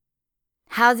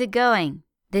How's it going?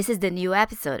 This is the new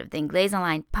episode of the Inglês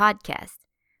Online podcast.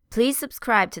 Please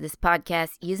subscribe to this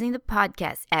podcast using the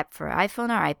podcast app for iPhone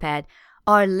or iPad,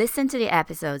 or listen to the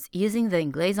episodes using the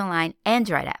Inglês Online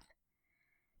Android app.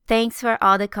 Thanks for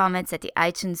all the comments at the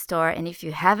iTunes store, and if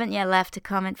you haven't yet left a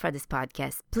comment for this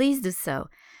podcast, please do so.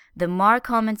 The more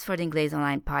comments for the Inglês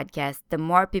Online podcast, the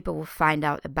more people will find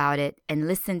out about it and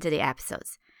listen to the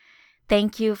episodes.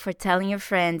 Thank you for telling your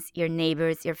friends, your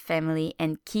neighbors, your family,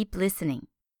 and keep listening.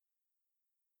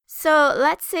 So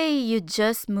let's say you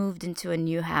just moved into a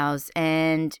new house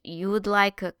and you would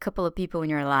like a couple of people in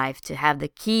your life to have the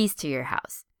keys to your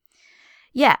house.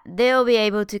 Yeah, they'll be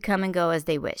able to come and go as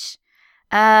they wish.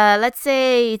 Let's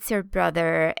say it's your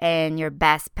brother and your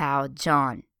best pal,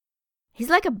 John. He's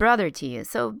like a brother to you,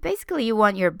 so basically you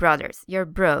want your brothers, your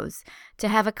bros, to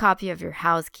have a copy of your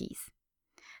house keys.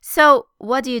 So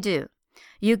what do?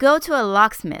 You go to a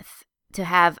locksmith to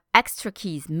have extra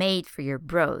keys made for your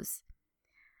bros.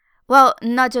 Well,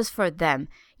 not just for them.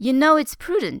 You know it's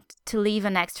prudent to leave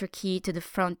an extra key to the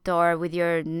front door with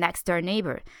your next door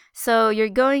neighbor. So you're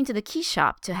going to the key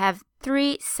shop to have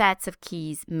 3 sets of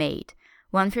keys made.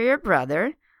 One for your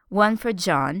brother, one for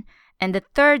John, and the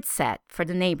 3rd set for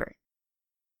the neighbor.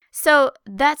 So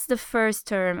that's the first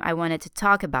term I wanted to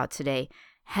talk about today,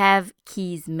 have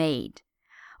keys made.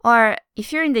 Or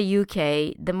if you're in the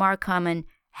UK, the more common,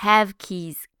 have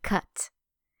keys cut.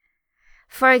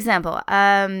 For example,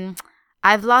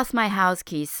 I've lost my house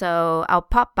key, so I'll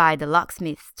pop by the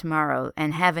locksmith tomorrow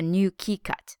and have a new key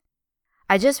cut.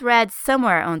 I just read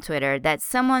somewhere on Twitter that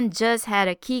someone just had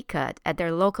a key cut at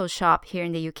their local shop here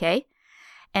in the UK,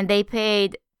 and they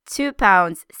paid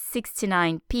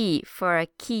 £2.69 for a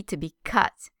key to be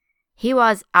cut. He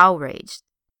was outraged.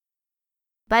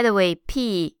 By the way,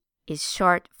 P is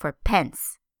short for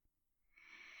pence.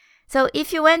 So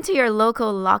if you went to your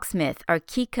local locksmith or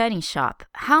key cutting shop,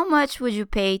 how much would you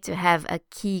pay to have a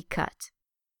key cut?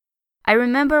 I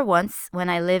remember once when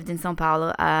I lived in São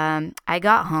Paulo, I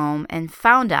got home and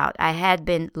found out I had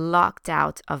been locked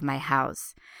out of my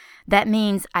house. That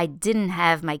means I didn't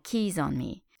have my keys on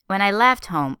me. When I left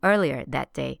home earlier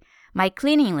that day, my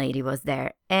cleaning lady was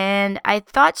there, and I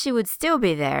thought she would still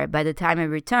be there by the time I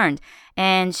returned,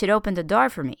 and she'd open the door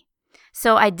for me.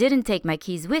 So I didn't take my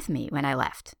keys with me when I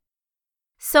left.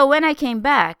 So when I came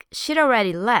back, she'd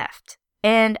already left,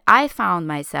 and I found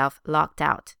myself locked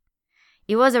out.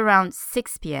 It was around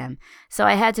 6 p.m., so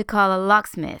I had to call a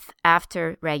locksmith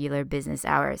after regular business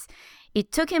hours.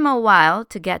 It took him a while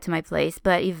to get to my place,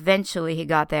 but eventually he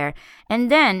got there,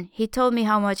 and then he told me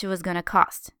how much it was going to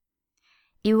cost.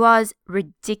 It was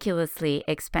ridiculously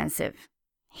expensive.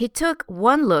 He took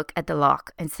one look at the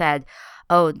lock and said,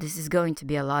 "Oh, this is going to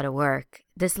be a lot of work.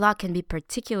 This lock can be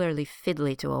particularly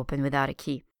fiddly to open without a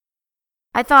key."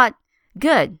 I thought,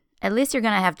 good, at least you're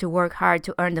going to have to work hard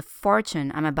to earn the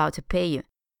fortune I'm about to pay you.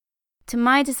 To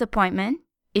my disappointment,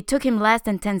 it took him less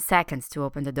than 10 seconds to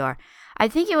open the door. I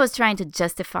think he was trying to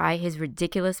justify his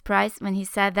ridiculous price when he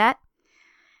said that.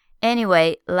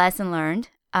 Anyway, lesson learned.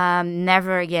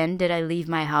 Never again did I leave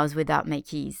my house without my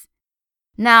keys.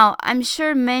 Now, I'm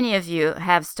sure many of you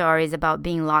have stories about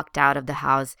being locked out of the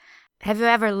house. Have you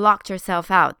ever locked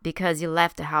yourself out because you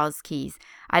left the house keys,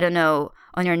 I don't know,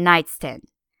 on your nightstand?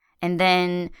 And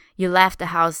then you left the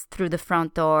house through the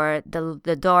front door,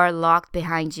 the door locked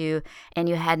behind you, and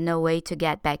you had no way to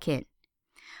get back in.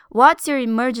 What's your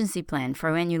emergency plan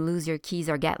for when you lose your keys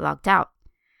or get locked out?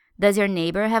 Does your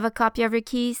neighbor have a copy of your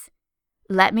keys?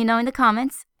 Let me know in the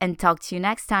comments, and talk to you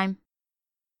next time.